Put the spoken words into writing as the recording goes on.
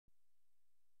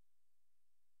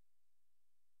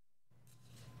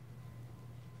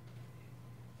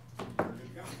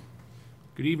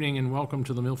Good evening and welcome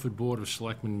to the Milford Board of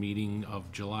Selectmen meeting of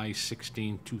July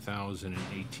 16,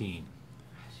 2018.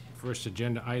 First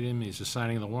agenda item is the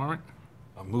signing of the warrant,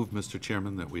 I'll move, Mr.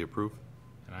 Chairman, that we approve.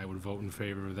 and I would vote in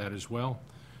favor of that as well.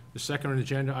 The second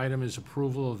agenda item is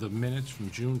approval of the minutes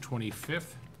from June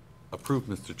 25th, Approve,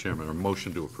 Mr. Chairman, or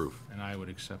motion to approve. and I would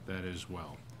accept that as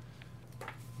well.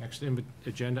 Next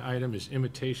agenda item is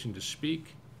invitation to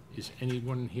speak. Is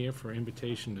anyone here for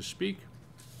invitation to speak?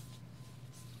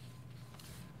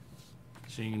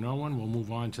 Seeing no one, we'll move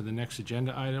on to the next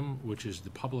agenda item, which is the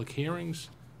public hearings.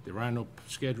 There are no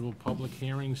scheduled public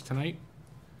hearings tonight.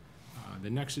 The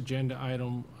next agenda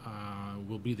item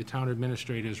will be the town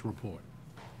administrator's report.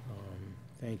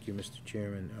 Thank you, Mr.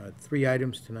 Chairman. 3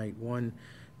 items tonight. One,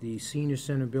 the senior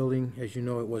center building, as you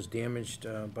know, it was damaged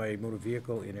by a motor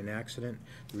vehicle in an accident.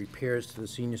 The repairs to the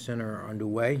senior center are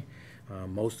underway.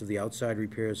 Most of the outside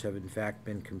repairs have in fact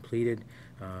been completed.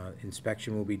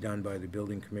 Inspection will be done by the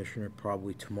building commissioner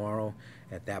probably tomorrow.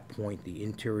 At that point, the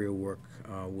interior work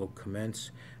will commence.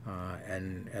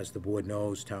 And as the board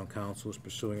knows, town council is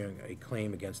pursuing a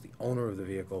claim against the owner of the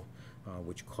vehicle,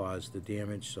 which caused the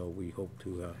damage, so we hope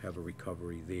to have a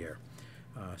recovery there.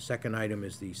 Second item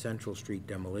is the Central Street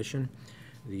demolition.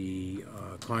 The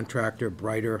contractor,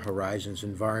 Brighter Horizons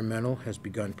Environmental, has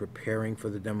begun preparing for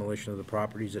the demolition of the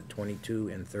properties at 22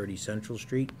 and 30 Central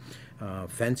Street.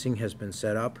 Fencing has been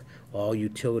set up. All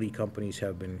utility companies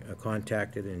have been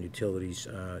contacted and utilities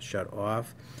shut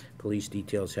off. Police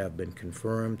details have been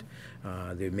confirmed.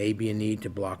 There may be a need to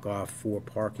block off 4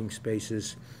 parking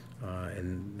spaces.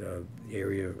 And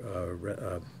area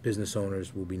business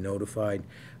owners will be notified.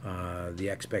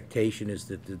 The expectation is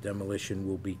that the demolition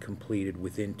will be completed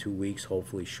within 2 weeks,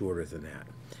 hopefully shorter than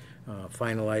that.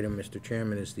 Final item, Mr.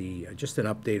 Chairman, is just an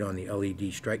update on the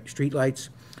LED street lights.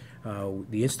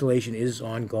 The installation is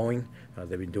ongoing.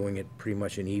 They've been doing it pretty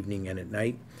much in evening and at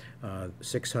night.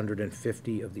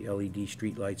 650 of the LED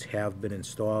streetlights have been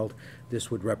installed.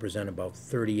 This would represent about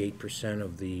 38%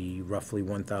 of the roughly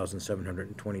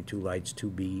 1,722 lights to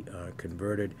be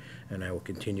converted, and I will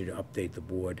continue to update the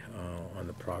board on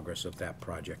the progress of that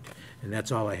project. And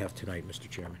that's all I have tonight, Mr.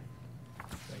 Chairman.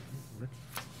 Thank you,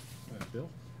 Rick. Bill?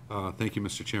 Thank you,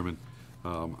 Mr. Chairman.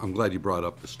 I'm glad you brought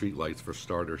up the streetlights for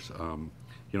starters.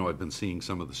 You know, I've been seeing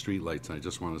some of the streetlights, and I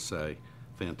just want to say,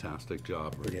 fantastic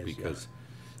job, Rick, It is, because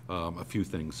a few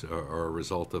things are a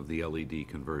result of the LED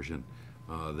conversion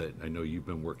that I know you've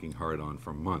been working hard on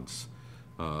for months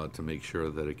to make sure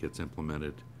that it gets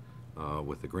implemented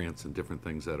with the grants and different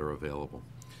things that are available.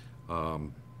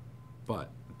 But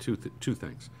two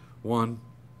things. One,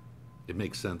 it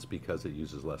makes sense because it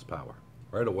uses less power.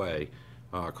 Right away,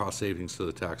 cost savings to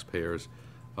the taxpayers,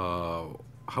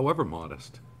 however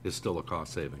modest, is still a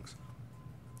cost savings.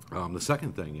 The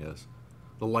second thing is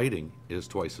the lighting is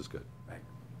twice as good. Right.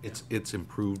 It's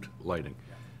improved lighting.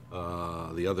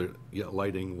 The other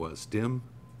lighting was dim,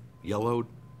 yellowed,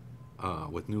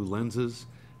 with new lenses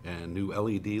and new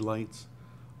LED lights.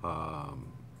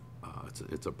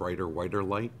 It's a brighter, whiter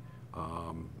light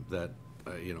that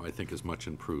you know, I think is much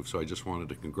improved. So I just wanted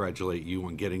to congratulate you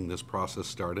on getting this process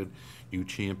started. You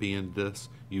championed this.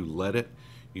 You led it.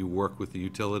 You worked with the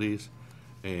utilities.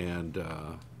 And,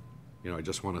 you know, I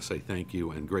just want to say thank you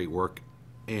and great work.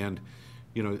 And,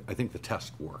 you know, I think the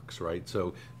test works, right?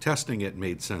 So testing it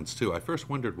made sense, too. I first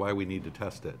wondered why we need to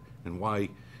test it and why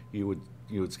you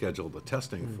would schedule the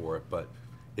testing for it, but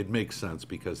it makes sense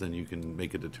because then you can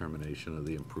make a determination of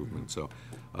the improvement. So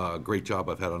great job.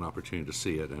 I've had an opportunity to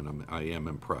see it, and I am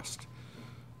impressed.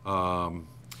 You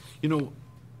know,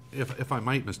 if I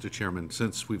might, Mr. Chairman,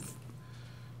 since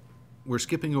we're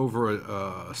skipping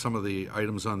over some of the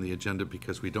items on the agenda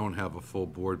because we don't have a full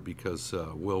board because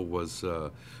Will's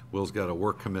got a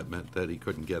work commitment that he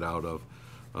couldn't get out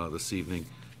of this evening.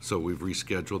 So we've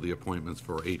rescheduled the appointments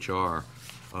for HR.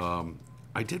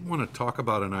 I did want to talk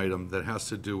about an item that has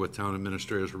to do with town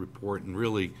administrator's report and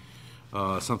really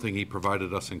something he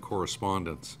provided us in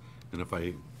correspondence. And if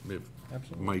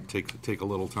might take a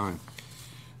little time.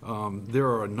 There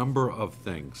are a number of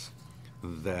things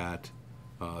that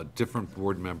different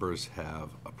board members have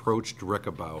approached Rick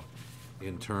about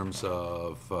in terms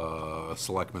of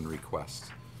selectmen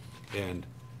requests. And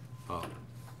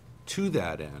to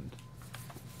that end,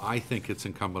 I think it's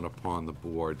incumbent upon the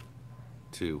board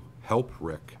to help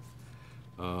Rick.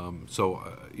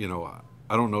 You know,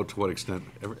 I don't know to what extent,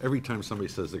 every time somebody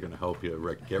says they're going to help you,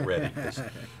 Rick, get ready. 'Cause,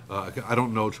 I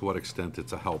don't know to what extent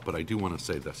it's a help, but I do want to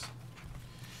say this.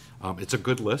 It's a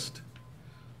good list.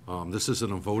 This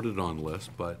isn't a voted on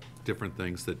list, but different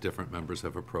things that different members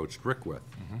have approached Rick with.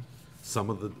 Some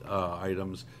of the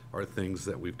items are things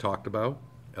that we've talked about.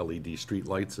 LED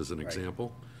streetlights as an Right.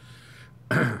 example.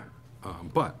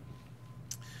 But,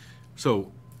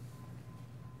 so,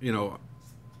 you know,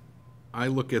 I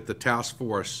look at the task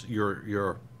force,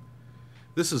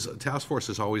 task force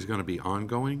is always gonna be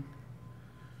ongoing,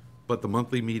 but the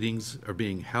monthly meetings are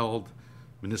being held,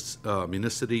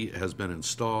 municity has been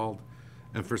installed,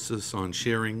 emphasis on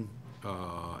sharing,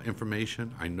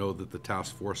 information. I know that the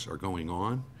task force are going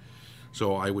on,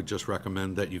 so I would just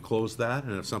recommend that you close that,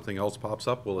 and if something else pops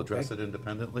up, we'll address Okay. it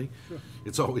independently. Sure.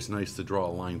 It's always nice to draw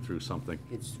a line through something.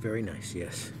 It's very nice,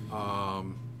 yes.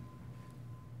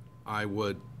 I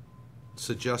would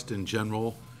suggest in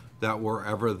general that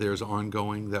wherever there's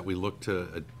ongoing, that we look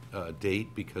to a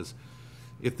date, because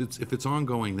if it's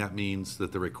ongoing, that means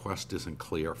that the request isn't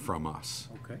clear from us.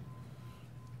 Okay.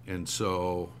 And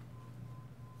so,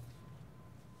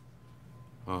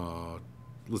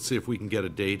 let's see if we can get a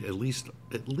date, at least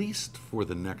for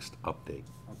the next update.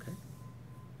 Okay.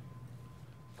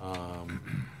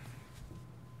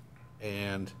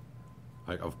 And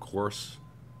of course,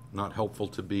 not helpful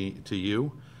to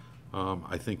you,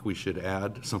 I think we should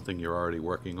add something you're already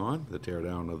working on, the tear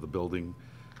down of the building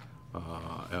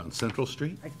on Central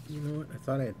Street. You know what, I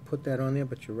thought I had put that on there,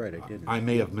 but you're right, I didn't. I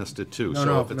may have missed it too, No, so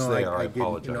no, if it's no, there, I didn't.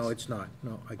 apologize. No, it's not.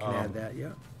 No, I can add that,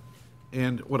 yeah.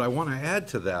 And what I want to add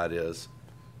to that is,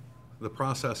 the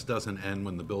process doesn't end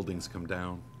when the buildings come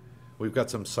down. We've got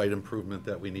some site improvement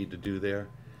that we need to do there.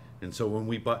 And so when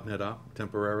we button it up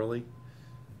temporarily,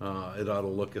 it ought to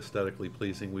look aesthetically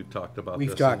pleasing. We've talked about this.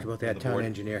 We've talked in- about in that, the town board.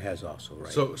 engineer has also,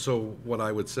 right? So what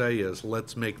I would say is,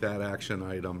 let's make that action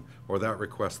item, or that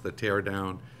request, the tear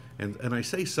down. And I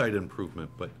say site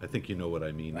improvement, but I think you know what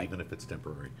I mean, Right. even if it's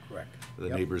temporary. Correct. The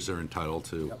Yep. neighbors are entitled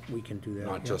to Yep, we can do that.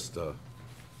 not yep. just a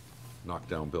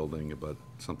knockdown building, but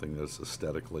something that's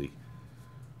aesthetically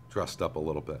dressed up a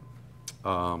little bit.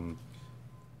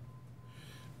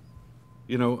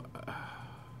 You know,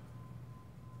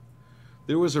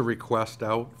 there was a request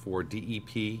out for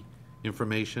DEP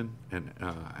information, and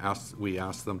we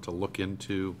asked them to look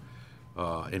into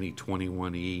any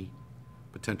 21E,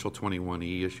 potential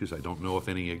 21E issues. I don't know if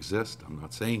any exist. I'm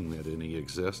not saying that any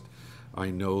exist. I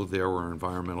know there were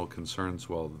environmental concerns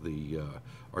while the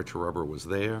Archer Rubber was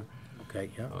there. Okay,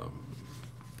 yeah.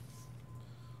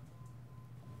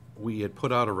 We had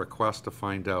put out a request to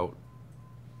find out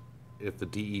if the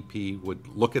DEP would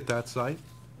look at that site.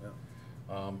 Yeah.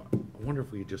 I wonder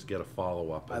if we could just get a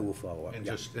follow-up. I will follow up, And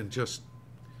yeah. just,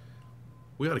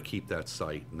 we ought to keep that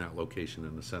site and that location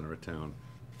in the center of town,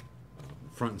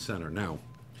 front and center. Now,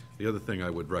 the other thing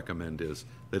I would recommend is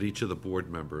that each of the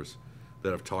board members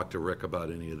that have talked to Rick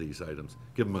about any of these items,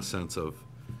 give them a sense of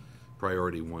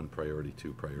priority 1, priority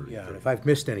 2, priority 3. Yeah, and if I've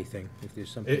missed anything, if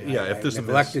there's something Yeah, I if there's a miss.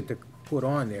 neglected to put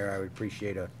on there, I would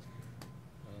appreciate a,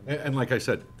 And like I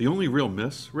said, the only real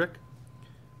miss, Rick,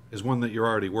 is one that you're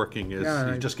already working, is Yeah,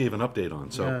 you I- just gave an update on, Yeah,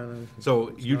 so, no,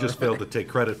 so you not- just failed to take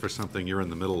credit for something you're in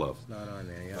the middle of. not on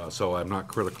there, yeah. So I'm not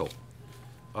critical.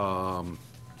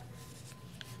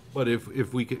 But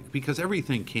if we could, because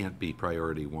everything can't be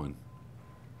priority 1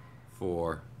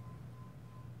 for,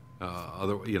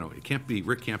 it can't be,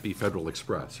 Rick can't be Federal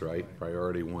Express, right?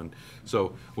 Priority 1.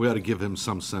 So we ought to give him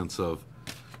some sense of,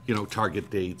 target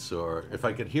dates, or if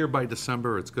I could hear by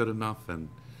December, it's good enough, and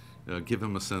give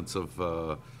him a sense of,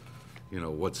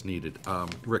 what's needed.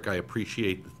 Rick, I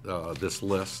appreciate this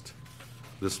list.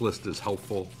 This list is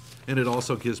helpful, and it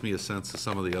also gives me a sense of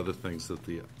some of the other things that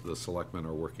the selectmen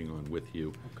are working on with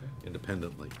you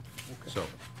independently. So,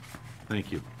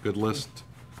 thank you. Good list.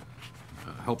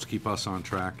 Helps keep us on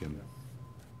track, and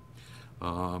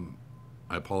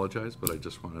I apologize, but I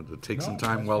just wanted to take some No,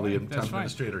 time that's while the fine. That's town fine.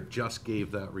 administrator just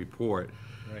gave that report.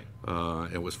 Right.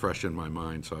 It was fresh in my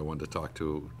mind, so I wanted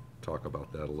to talk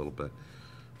about that a little bit.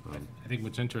 I think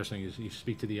what's interesting is you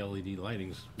speak to the LED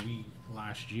lightings. We,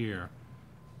 last year,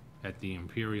 at the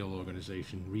Imperial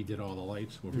organization, redid all the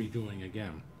lights. We're redoing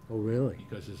again, Oh, really?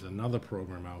 because there's another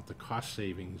program out. The cost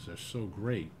savings are so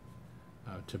great.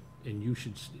 And you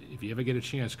should, if you ever get a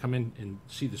chance, come in and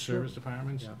see the service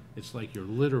departments. Yeah. It's like you're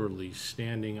literally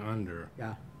standing under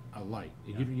Yeah. a light.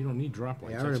 You don't need drop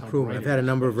lights. They are an That's how improvement. bright I've had a it is.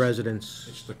 number of It's- residents,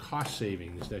 It's the cost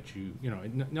savings that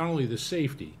not only the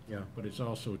safety, Yeah. but it's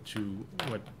also to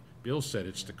what Bill said,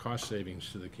 it's the cost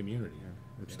savings to the community.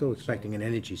 I'm still expecting an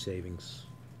energy savings.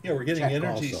 Yeah, we're getting Check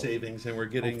energy also. savings, and we're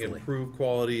getting Hopefully. improved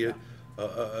quality,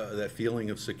 that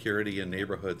feeling of security in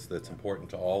neighborhoods that's important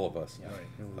to all of us.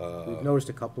 We've noticed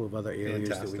a couple of other areas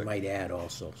that we fantastic. might add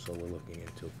also, so we're looking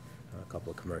into a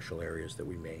couple of commercial areas that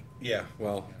we may. Yeah,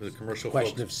 well, the commercial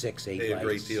Question folks of 6, 8 pay a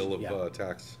great lights. deal of Yeah.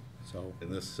 tax So,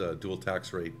 in this dual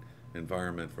tax rate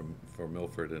environment for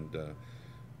Milford, and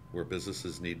where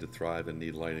businesses need to thrive and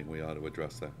need lighting, we ought to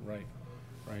address that. Right,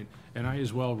 right. And I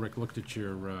as well, Rick, looked at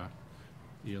your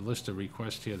list of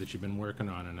requests here that you've been working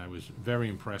on, and I was very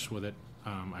impressed with it.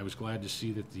 I was glad to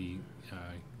see that the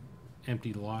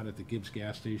empty lot at the Gibbs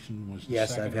gas station was the Yes,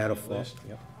 second I've had on a the full, list.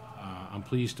 yep. I'm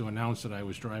pleased to announce that I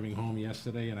was driving home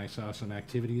yesterday and I saw some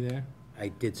activity there. I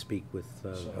did speak with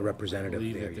So a representative I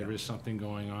believe there, that there yeah. is something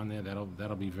going on there.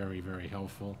 That'll be very, very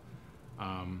helpful.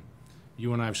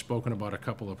 You and I have spoken about a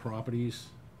couple of properties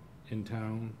in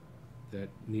town that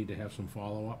need to have some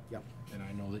follow-up. Yep. And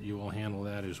I know that you will handle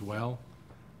that as well.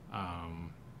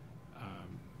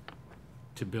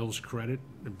 To Bill's credit,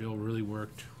 Bill really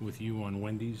worked with you on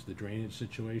Wendy's, the drainage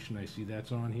situation. I see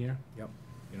that's on here. Yep.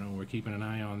 You know, we're keeping an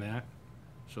eye on that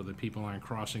so that people aren't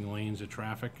crossing lanes of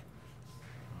traffic.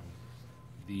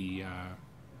 The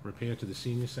repair to the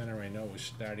senior center, I know, is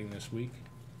starting this week,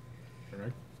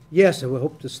 correct? Yes, I will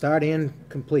hope to start and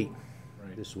complete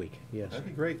Right. this week, yes. That'd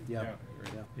be great. Yeah, Yeah.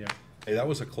 yeah, Yeah, Hey, that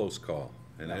was a close call,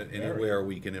 and Yeah, very. anywhere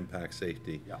we can impact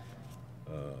safety. yeah.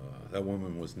 That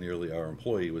woman was our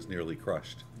employee was nearly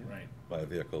crushed right. by a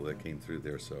vehicle that came through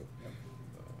there, so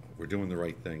we're doing the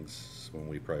right things when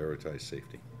we prioritize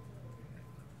safety.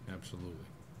 Absolutely.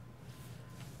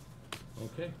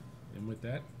 Okay, and with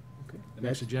that, Okay. the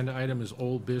next agenda item is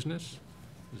old business.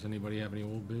 Does anybody have any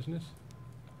old business?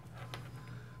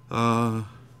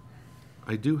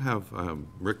 I do have,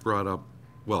 Rick brought up,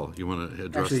 well, you want to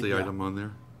address Actually, the yeah. item on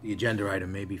there? The agenda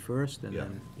item maybe first, and Yeah.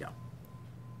 then, yeah.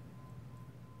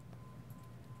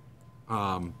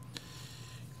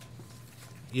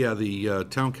 Yeah, the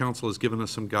town council has given us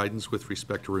some guidance with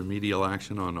respect to remedial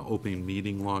action on an open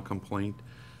meeting law complaint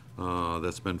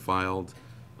that's been filed.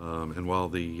 And while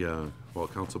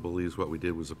council believes what we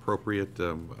did was appropriate,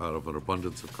 out of an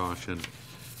abundance of caution,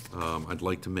 I'd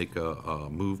like to make a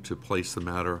move to place the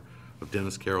matter of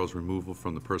Dennis Carroll's removal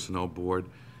from the Personnel Board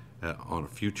on a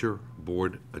future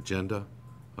board agenda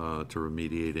to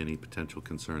remediate any potential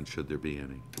concerns, should there be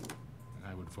any.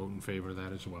 I would vote in favor of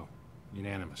that as well.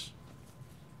 Unanimous.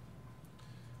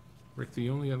 Rick, the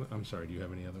only other, I'm sorry, do you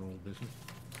have any other old business?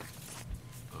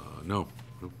 No,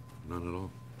 none at all.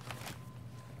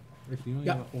 Rick, the only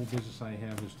Yeah. other old business I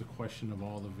have is the question of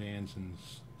all the vans in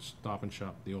Stop and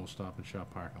Shop, the old Stop and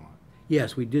Shop parking lot.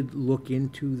 Yes, we did look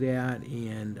into that,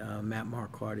 and Matt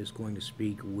Marquardt is going to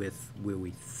speak with where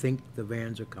we think the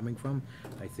vans are coming from.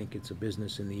 I think it's a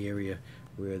business in the area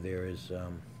where there is,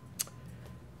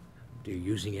 they're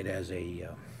using it as a,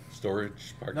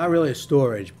 Storage, parking? not really a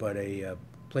storage, but a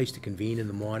place to convene in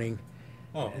the morning.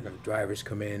 Oh, And okay. the drivers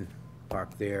come in,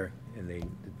 park there, and they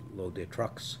load their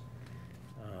trucks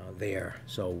there.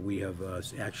 So we have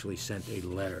actually sent a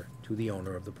letter to the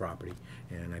owner of the property,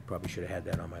 and I probably should have had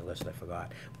that on my list, I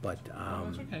forgot. But,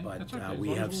 that's okay. That's okay. As we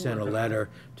long have as we're sent a working on it. letter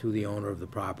to the owner of the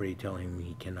property telling him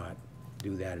he cannot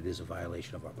do that. It is a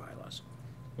violation of our bylaws.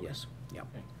 Yes, yep,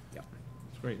 Okay. yep.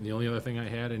 That's great. And the only other thing I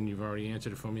had, and you've already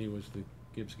answered it for me, was the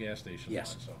Gibbs gas station lot,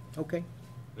 Yes. so. Okay.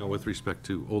 Now, with respect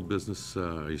to old business,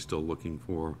 are you still looking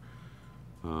for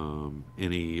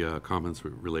any comments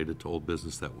related to old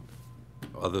business that,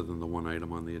 other than the one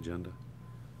item on the agenda?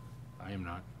 I am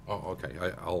not. Oh, okay,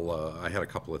 I had a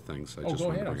couple of things I Oh, just go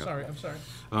wanted ahead, to I'm bring up. sorry,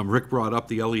 I'm sorry. Rick brought up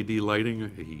the LED lighting.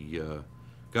 He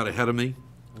got ahead of me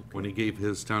when he gave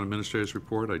his town administrator's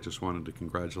report. I just wanted to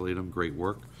congratulate him. Great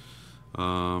work.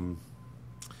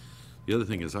 The other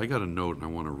thing is, I got a note and I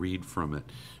want to read from it.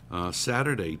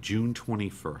 Saturday, June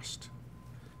 21st,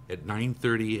 at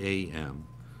 9:30 a.m.,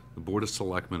 the Board of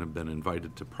Selectmen have been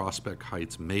invited to Prospect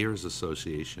Heights Mayor's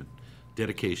Association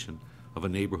dedication of a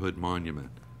neighborhood monument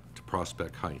to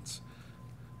Prospect Heights.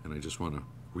 And I just want to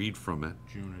read from it.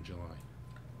 June or July?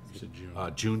 You said June.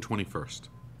 June 21st.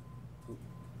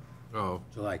 Oh.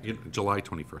 July. July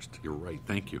 21st. You're right.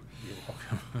 Thank you.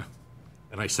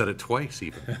 And I said it twice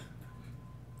even.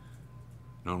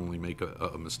 Not only make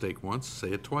a mistake once,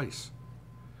 say it twice.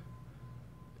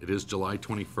 It is July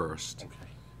 21st.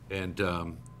 Okay.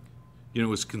 And, it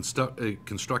was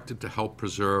constructed to help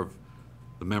preserve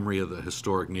the memory of the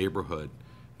historic neighborhood.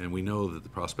 And we know that the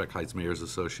Prospect Heights Mayor's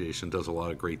Association does a lot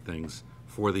of great things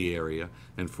for the area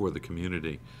and for the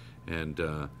community. And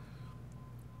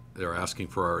they're asking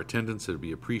for our attendance. It'd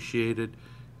be appreciated.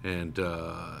 And,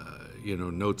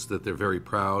 notes that they're very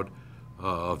proud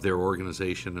of their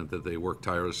organization and that they work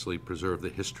tirelessly to preserve the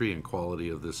history and quality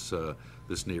of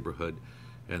this neighborhood.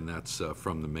 And that's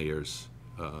from the mayor's.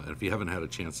 And if you haven't had a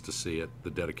chance to see it,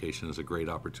 the dedication is a great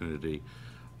opportunity,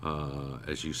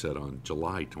 as you said, on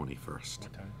July 21st.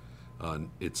 What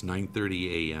time? It's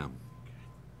 9:30 a.m.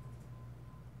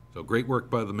 So great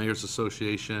work by the Mayor's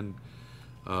Association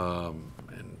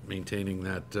and maintaining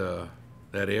that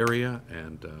that area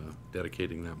and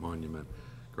dedicating that monument.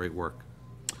 Great work.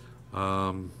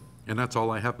 And that's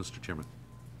all I have, Mr. Chairman.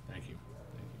 Thank you.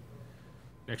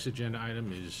 Next agenda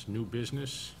item is new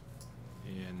business,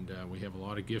 and we have a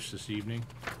lot of gifts this evening.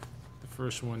 The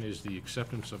first one is the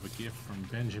acceptance of a gift from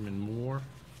Benjamin Moore,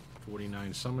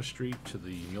 49 Summer Street, to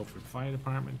the Milford Fire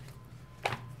Department.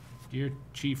 Dear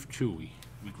Chief Toohey,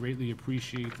 we greatly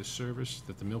appreciate the service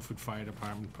that the Milford Fire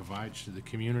Department provides to the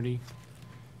community,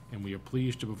 and we are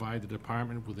pleased to provide the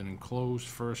department with an enclosed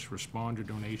first responder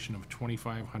donation of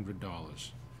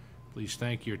 $2,500. Please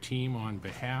thank your team on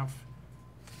behalf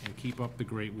and keep up the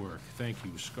great work. Thank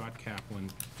you, Scott Kaplan,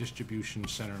 Distribution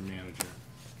Center Manager,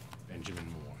 Benjamin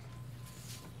Moore.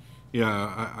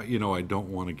 Yeah, I don't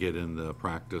want to get in the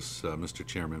practice, Mr.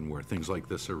 Chairman, where things like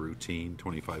this are routine.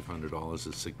 $2,500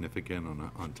 is significant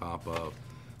on top of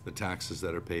the taxes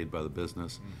that are paid by the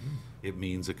business. It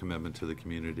means a commitment to the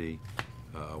community.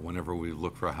 Whenever we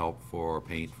look for help for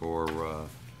paint for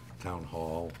Town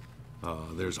Hall,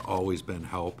 there's always been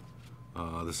help.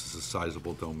 This is a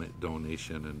sizable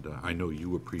donation, and I know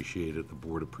you appreciate it, the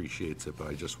board appreciates it, but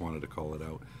I just wanted to call it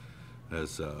out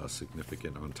as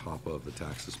significant on top of the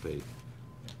taxes paid.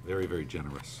 Very, very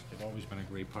generous. They've always been a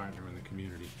great partner in the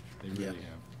community. They really Yeah.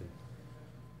 have.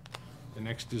 The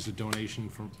next is a donation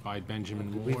by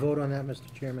Benjamin Did we Moore. vote on that, Mr.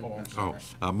 Chairman? Oh, I'm No.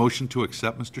 sorry. Motion to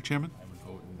accept, Mr. Chairman? I would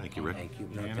vote Thank you, Rick. Thank you.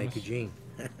 No, thank you, Gene.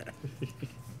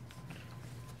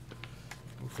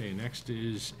 Okay, next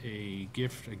is a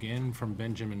gift again from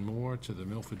Benjamin Moore to the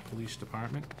Milford Police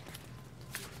Department.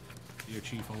 Dear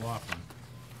Chief O'Loughlin,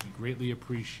 we greatly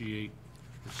appreciate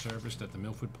the service that the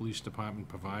Milford Police Department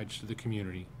provides to the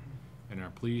community and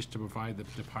are pleased to provide the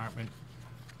department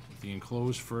with the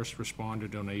enclosed first responder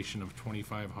donation of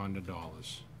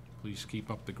 $2,500. Please keep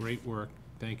up the great work.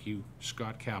 Thank you,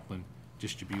 Scott Kaplan,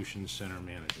 Distribution Center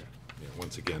Manager. Yeah,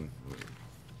 once again,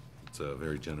 it's a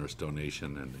very generous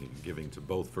donation and giving to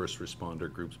both first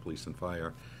responder groups, police and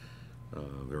fire.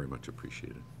 Very much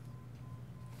appreciated.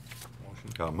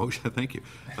 Motion, thank you.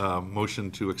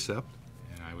 Motion to accept?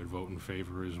 And I would vote in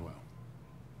favor as well.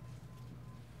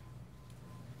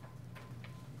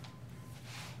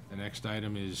 The next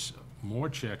item is more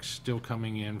checks still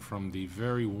coming in from the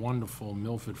very wonderful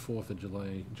Milford 4th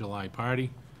of July party.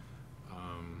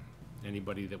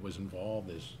 Anybody that was involved,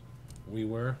 as we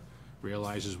were,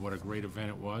 realizes what a great event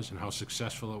it was and how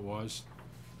successful it was.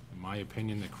 In my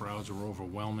opinion, the crowds were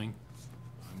overwhelming.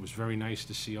 It was very nice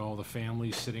to see all the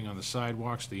families sitting on the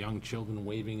sidewalks, the young children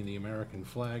waving the American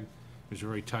flag. It was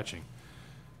very touching.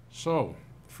 So,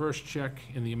 first check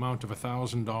in the amount of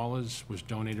 $1,000 was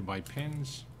donated by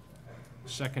Pins.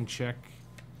 Second check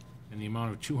in the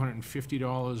amount of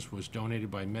 $250 was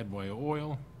donated by Medway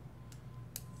Oil.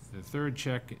 The third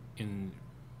check in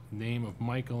name of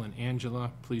Michael and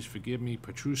Angela, please forgive me,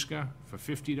 Petruska, for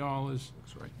 $50.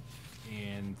 That's right.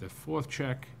 And the fourth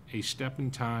check, A Step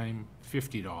in Time,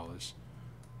 $50.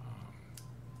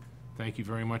 Thank you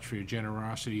very much for your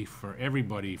generosity for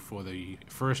everybody for the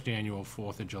first annual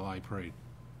 4th of July parade.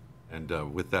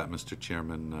 And with that, Mr.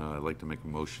 Chairman, I'd like to make a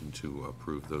motion to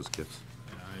approve those gifts.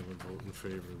 And I would vote in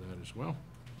favor of that as well.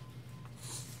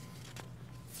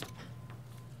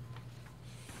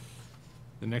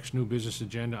 The next new business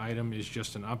agenda item is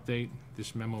just an update.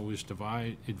 This memo is to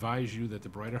advise you that the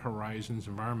Brighter Horizons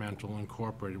Environmental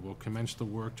Incorporated will commence the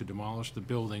work to demolish the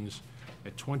buildings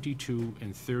at 22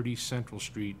 and 30 Central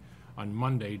Street on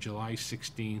Monday, July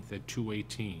 16th at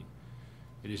 2:18.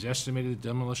 It is estimated the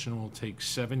demolition will take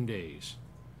 7 days.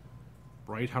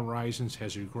 Bright Horizons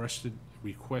has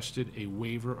requested a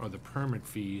waiver of the permit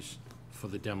fees for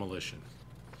the demolition.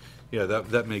 Yeah,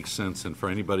 that makes sense, and for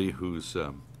anybody who's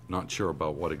not sure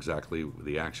about what exactly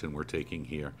the action we're taking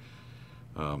here,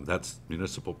 that's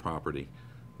municipal property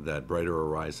that Brighter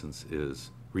Horizons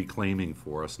is reclaiming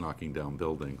for us, knocking down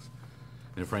buildings.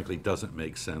 And it frankly doesn't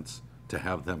make sense to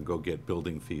have them go get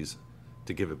building fees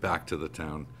to give it back to the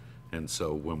town. And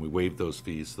so when we waive those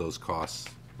fees, those costs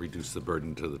reduce the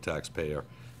burden to the taxpayer.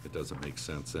 It doesn't make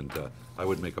sense. And I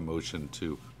would make a motion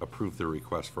to approve the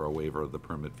request for a waiver of the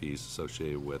permit fees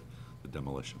associated with the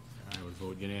demolition. I would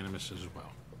vote unanimous as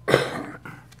well.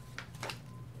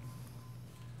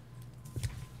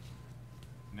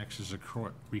 Next is a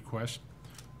request.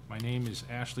 My name is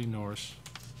Ashley Norris.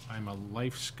 I'm a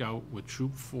Life Scout with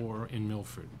Troop 4 in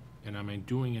Milford, and I'm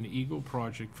doing an Eagle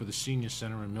project for the Senior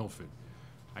Center in Milford.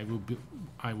 I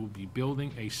will be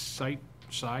building a side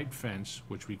fence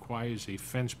which requires a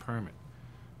fence permit.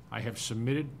 I have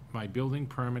submitted my building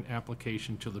permit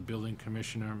application to the building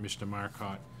commissioner, Mr.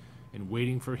 Marcotte, and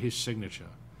waiting for his signature.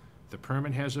 The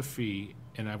permit has a fee,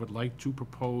 and I would like to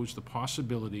propose the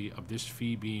possibility of this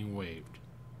fee being waived.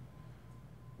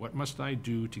 What must I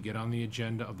do to get on the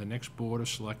agenda of the next Board of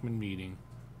Selectmen meeting?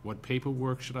 What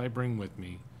paperwork should I bring with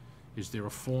me? Is there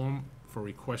a form for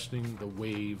requesting the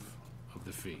waive of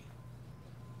the fee?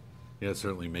 Yeah,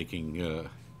 certainly making,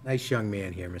 Nice young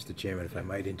man here, Mr. Chairman, if I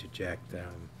might interject,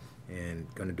 and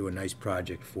going to do a nice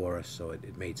project for us, so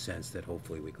it made sense that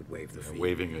hopefully we could waive the fee.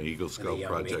 waiving an Eagle And a Scout young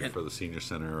project man. for the senior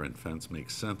center and fence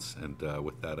makes sense, and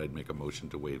with that, I'd make a motion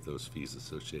to waive those fees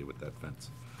associated with that fence.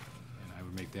 And I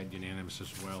would make that unanimous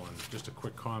as well. And just a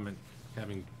quick comment,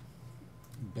 having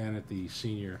been at the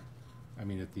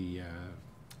at the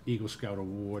Eagle Scout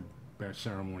Award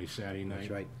ceremony Saturday night. That's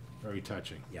right. Very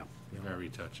touching. Yeah. Very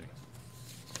touching.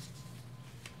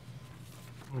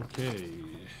 Okay,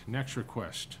 next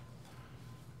request.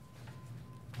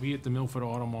 We at the Milford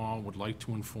Auto Mall would like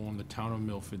to inform the town of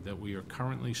Milford that we are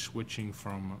currently switching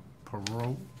from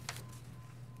Perot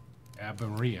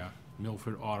Aberria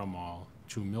Milford Auto Mall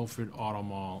to Milford Auto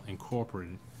Mall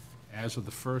Incorporated as of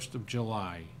the 1st of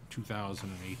July,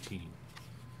 2018.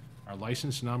 Our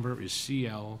license number is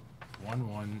CL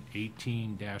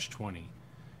 1118-20,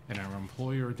 and our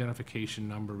employer identification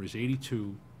number is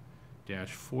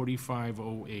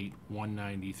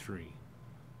 82-4508193. The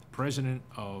president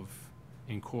of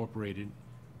Incorporated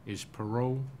is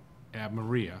Perot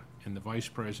Abmaria, and the vice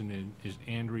president is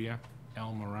Andrea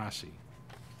L. Marassi.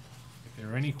 If there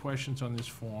are any questions on this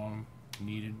form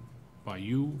needed by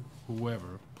you,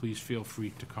 whoever, please feel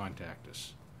free to contact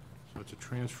us. So it's a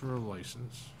transfer of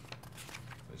license.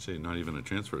 I'd say not even a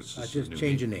transfer, it's just a Just new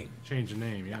change name. the name. Change the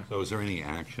name, yeah. So is there any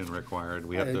action required?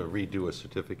 We have to redo a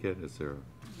certificate, is there?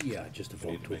 Yeah, just a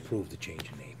vote to approve the change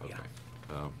of name, yeah,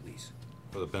 Okay. please.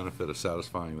 For the benefit of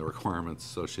satisfying the requirements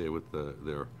associated with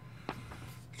their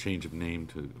change of name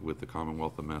with the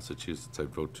Commonwealth of Massachusetts,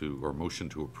 I'd vote to, or motion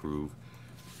to approve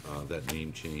that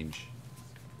name change.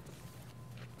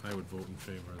 I would vote in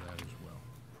favor of that as well.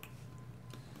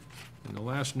 And the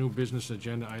last new business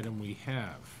agenda item we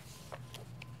have.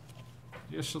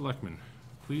 Dear Selectmen,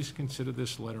 please consider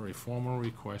this letter a formal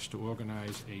request to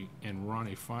organize and run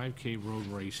a 5K road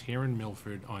race here in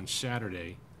Milford on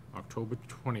Saturday, October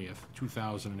 20th,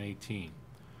 2018.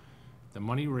 The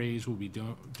money raised will be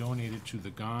donated to the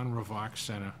Gone Revok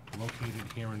Center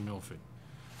located here in Milford.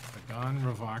 The Gone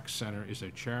Revok Center is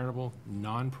a charitable,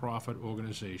 nonprofit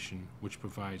organization which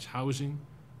provides housing,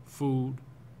 food,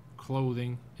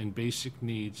 clothing, and basic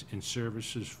needs and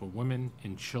services for women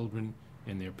and children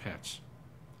and their pets.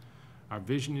 Our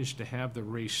vision is to have the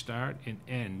race start and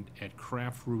end at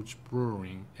Craft Roots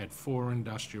Brewing at 4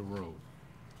 Industrial Road.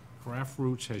 Craft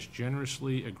Roots has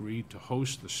generously agreed to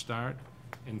host the start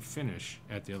and finish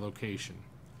at their location.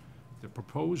 The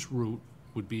proposed route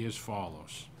would be as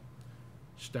follows.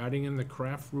 Starting in the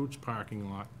Craft Roots parking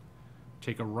lot,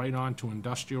 take a right onto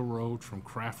Industrial Road from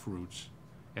Craft Roots.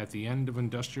 At the end of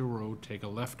Industrial Road, take a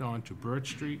left onto Birch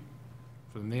Street.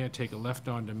 From there, take a left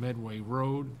onto Medway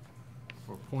Road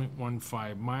for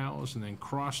 0.15 miles, and then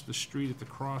cross the street at the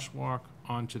crosswalk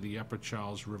onto the Upper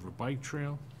Charles River Bike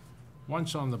Trail.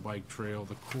 Once on the bike trail,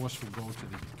 the course will go to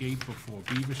the gate before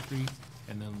Beaver Street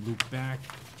and then loop back,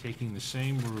 taking the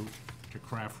same route to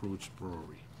Craft Roots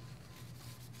Brewery.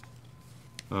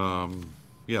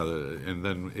 Yeah, and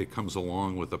then it comes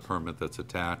along with a permit that's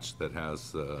attached that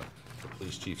has the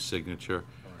police chief's signature,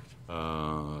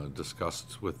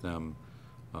 discussed with them,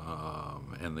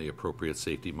 and the appropriate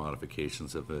safety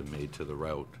modifications have been made to the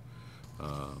route.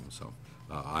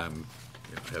 I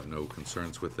have no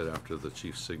concerns with it after the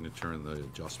chief's signature and the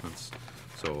adjustments,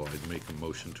 so I'd make a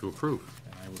motion to approve.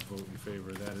 And I would vote in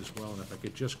favor of that as well. And if I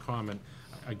could just comment,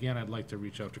 again, I'd like to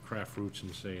reach out to Craft Roots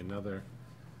and say another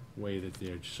way that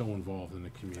they're so involved in the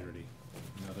community.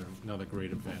 Another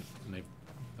great event, and they've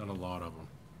done a lot of them.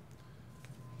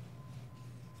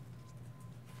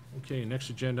 Okay, next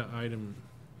agenda item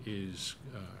is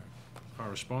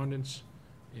correspondence.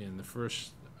 And the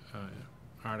first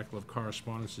article of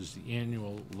correspondence is the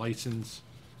annual license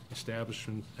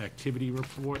establishment activity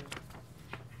report.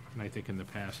 And I think in the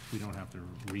past, we don't have to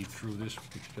read through this,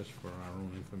 it's just for our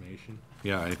own information.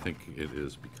 Yeah, I think it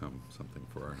has become something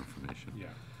for our information.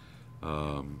 Yeah.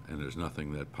 And there's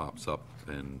nothing that pops up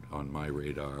on my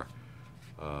radar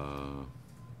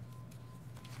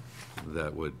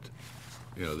that would,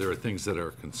 there are things that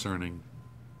are concerning,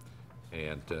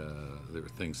 and there are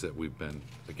things that we've been,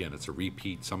 again, it's a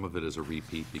repeat. Some of it is a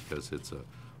repeat because it's a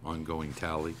ongoing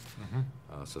tally.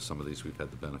 So some of these we've had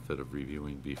the benefit of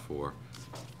reviewing before.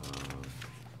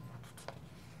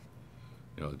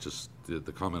 Just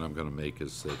the comment I'm going to make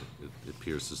is that it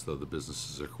appears as though the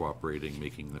businesses are cooperating,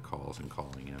 making the calls and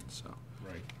calling in, so.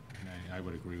 Right, and I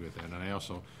would agree with that. And I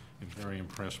also am very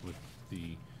impressed with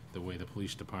the the way the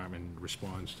police department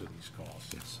responds to these calls.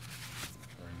 Yes.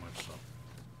 Very much so.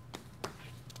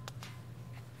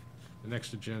 The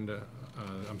next agenda,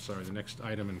 the next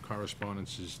item in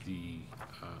correspondence is the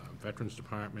Veterans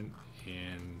Department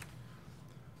and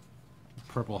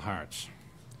Purple Hearts.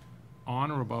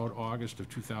 On or about August of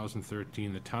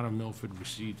 2013, the town of Milford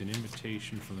received an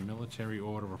invitation from the Military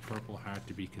Order of Purple Heart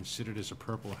to be considered as a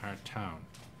Purple Heart town.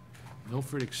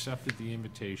 Milford accepted the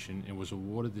invitation and was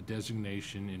awarded the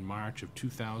designation in March of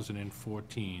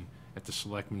 2014 at the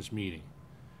Selectmen's meeting.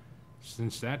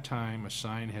 Since that time, a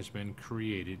sign has been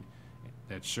created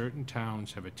that certain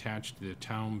towns have attached to their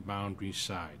town boundary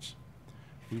sides.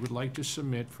 We would like to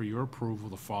submit for your approval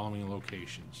the following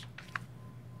locations: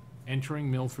 entering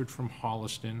Milford from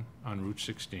Holliston on Route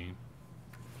 16,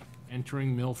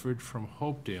 entering Milford from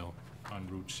Hopedale on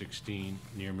Route 16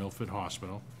 near Milford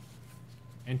Hospital,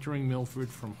 entering Milford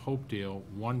from Hopedale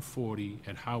 140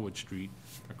 at Howard Street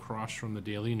across from the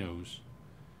Daily News,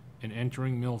 and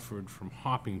entering Milford from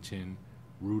Hoppington,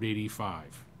 Route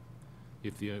 85.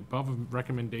 If the above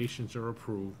recommendations are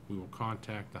approved, we will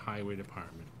contact the Highway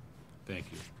Department.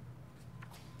 Thank you.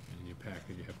 In your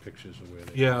packet, you have pictures of where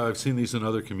they... Yeah, I've seen these in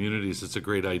other communities. It's a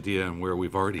great idea, and where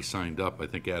we've already signed up, I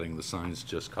think adding the signs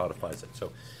just codifies it.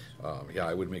 So, yeah,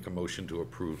 I would make a motion to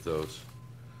approve those.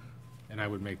 And I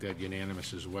would make that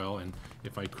unanimous as well. And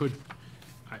if I could,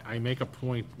 I make a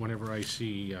point whenever I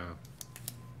see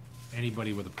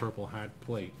anybody with a Purple Heart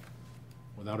plate,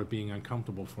 without it being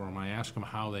uncomfortable for them, I ask them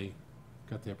how they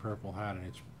got their Purple Heart, and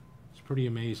it's pretty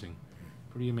amazing.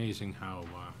 Pretty amazing how,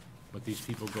 what these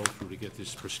people go through to get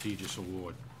this prestigious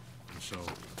award. And so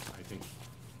I think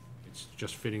it's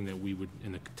just fitting that we would,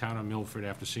 in the town of Milford,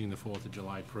 after seeing the 4th of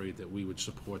July parade, that we would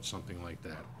support something like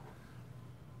that.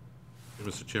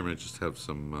 Mr. Chairman, I just have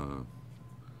some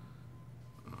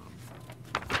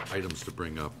items to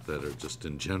bring up that are just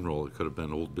in general. It could have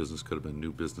been old business, could have been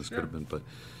new business, could have been, but,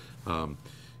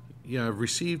 yeah, I've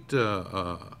received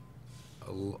a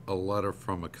letter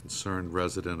from a concerned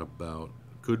resident about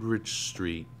Goodrich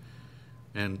Street.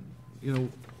 And, you know,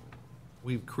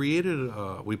 we've created,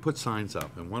 we put signs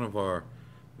up, and one of our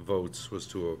votes was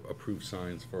to approve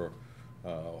signs for,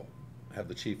 have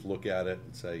the chief look at it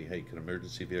and say, hey, can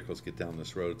emergency vehicles get down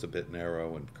this road? It's a bit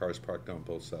narrow, and cars parked on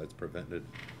both sides prevented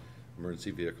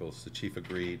emergency vehicles. The chief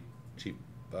agreed. Chief,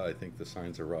 I think the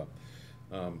signs are up.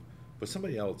 But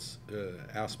somebody else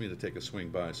asked me to take a swing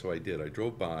by, so I did. I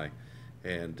drove by,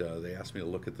 and they asked me to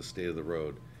look at the state of the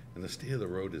road. And the state of the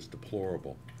road is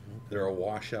deplorable. There are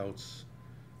washouts.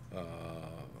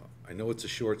 I know it's a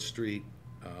short street,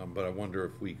 but I wonder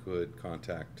if we could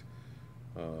contact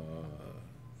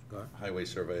highway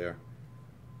surveyor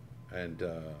and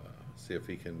see if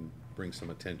he can bring some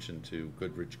attention to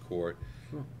Goodrich Court.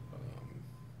 Sure.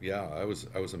 Yeah, I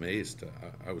was amazed.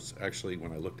 I was actually,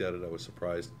 when I looked at it, I was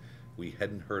surprised we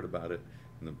hadn't heard about it,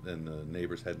 and the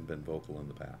neighbors hadn't been vocal in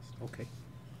the past. Okay.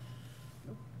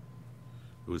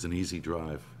 It was an easy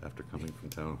drive after coming from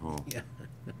town hall. Yeah.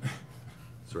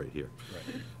 It's right here.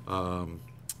 Right.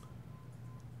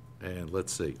 And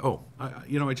let's see. Oh,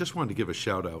 I just wanted to give a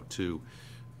shout out to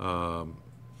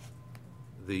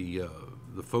the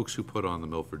folks who put on the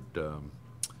Milford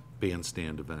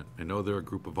bandstand event. I know they're a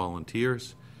group of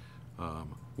volunteers.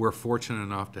 We're fortunate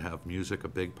enough to have music a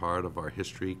big part of our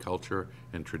history, culture,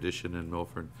 and tradition in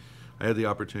Milford. I had the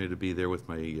opportunity to be there with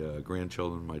my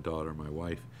grandchildren, my daughter, my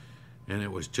wife, and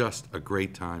it was just a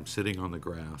great time sitting on the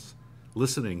grass,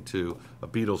 listening to a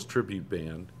Beatles tribute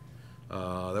band.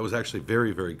 That was actually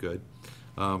very, very good.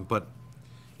 But,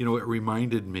 you know, it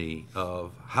reminded me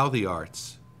of how the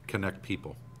arts connect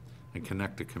people and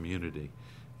connect a community.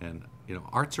 And, you know,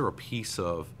 arts are a piece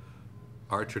of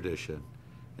our tradition,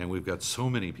 and we've got so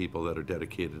many people that are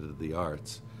dedicated to the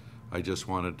arts. I just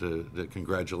wanted to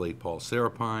congratulate Paul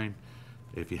Serapine.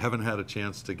 If you haven't had a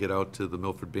chance to get out to the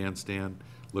Milford Bandstand,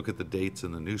 look at the dates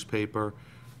in the newspaper.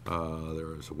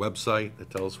 There is a website that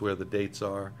tells where the dates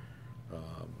are.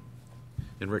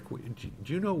 And Rick,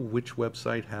 do you know which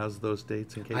website has those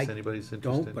dates in case anybody's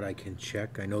interested? I don't, but I can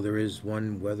check. I know there is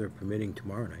one, weather permitting,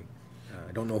 tomorrow night.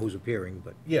 I don't know who's appearing,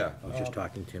 but yeah, I was just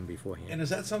talking to him beforehand. And is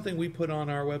that something we put on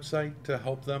our website to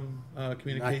help them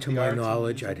communicate Not to the my arts?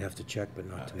 knowledge. I'd have to check, but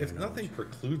not to my If nothing knowledge.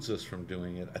 precludes us from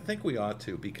doing it, I think we ought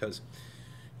to, because,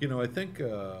 you know, I think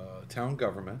town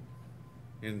government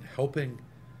in helping,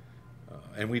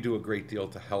 and we do a great deal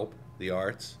to help the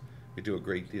arts. We do a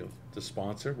great deal to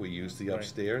sponsor. We use the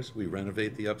upstairs. We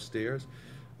renovate the upstairs.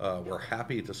 We're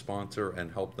happy to sponsor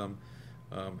and help them.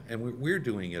 And we're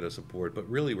doing it as a board, but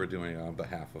really we're doing it on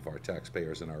behalf of our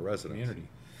taxpayers and our residents. Community.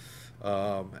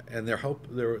 And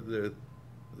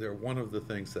they they're one of the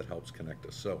things that helps connect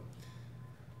us. So,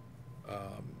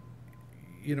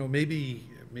 you know, maybe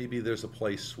there's a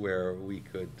place where we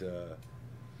could,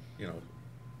 you know,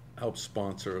 help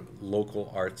sponsor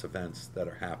local arts events that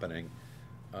are happening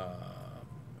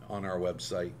on our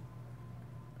website.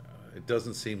 It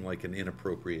doesn't seem like an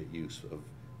inappropriate use of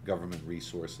government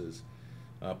resources,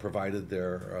 provided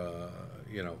they're,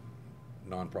 you know,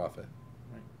 nonprofit.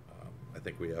 I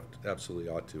think we absolutely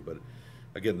ought to. But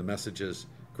again, the message is,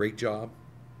 great job.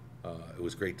 It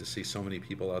was great to see so many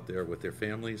people out there with their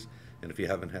families. And if you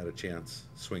haven't had a chance,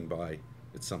 swing by.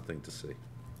 It's something to see.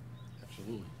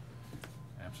 Absolutely.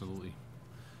 Absolutely.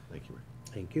 Thank you, Rick.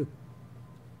 Thank you.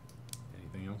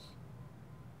 Anything else?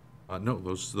 No,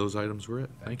 those items were it.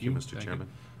 Thank you, Mr. Thank you. Chairman.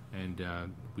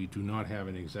 And we do not have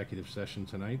an executive session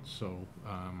tonight, so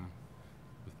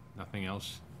with nothing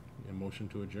else, a motion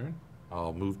to adjourn?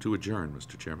 I'll move to adjourn,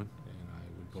 Mr. Chairman. And I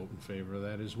would vote in favor of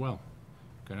that as well.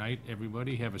 Good night,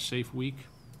 everybody. Have a safe week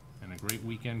and a great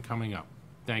weekend coming up.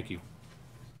 Thank you.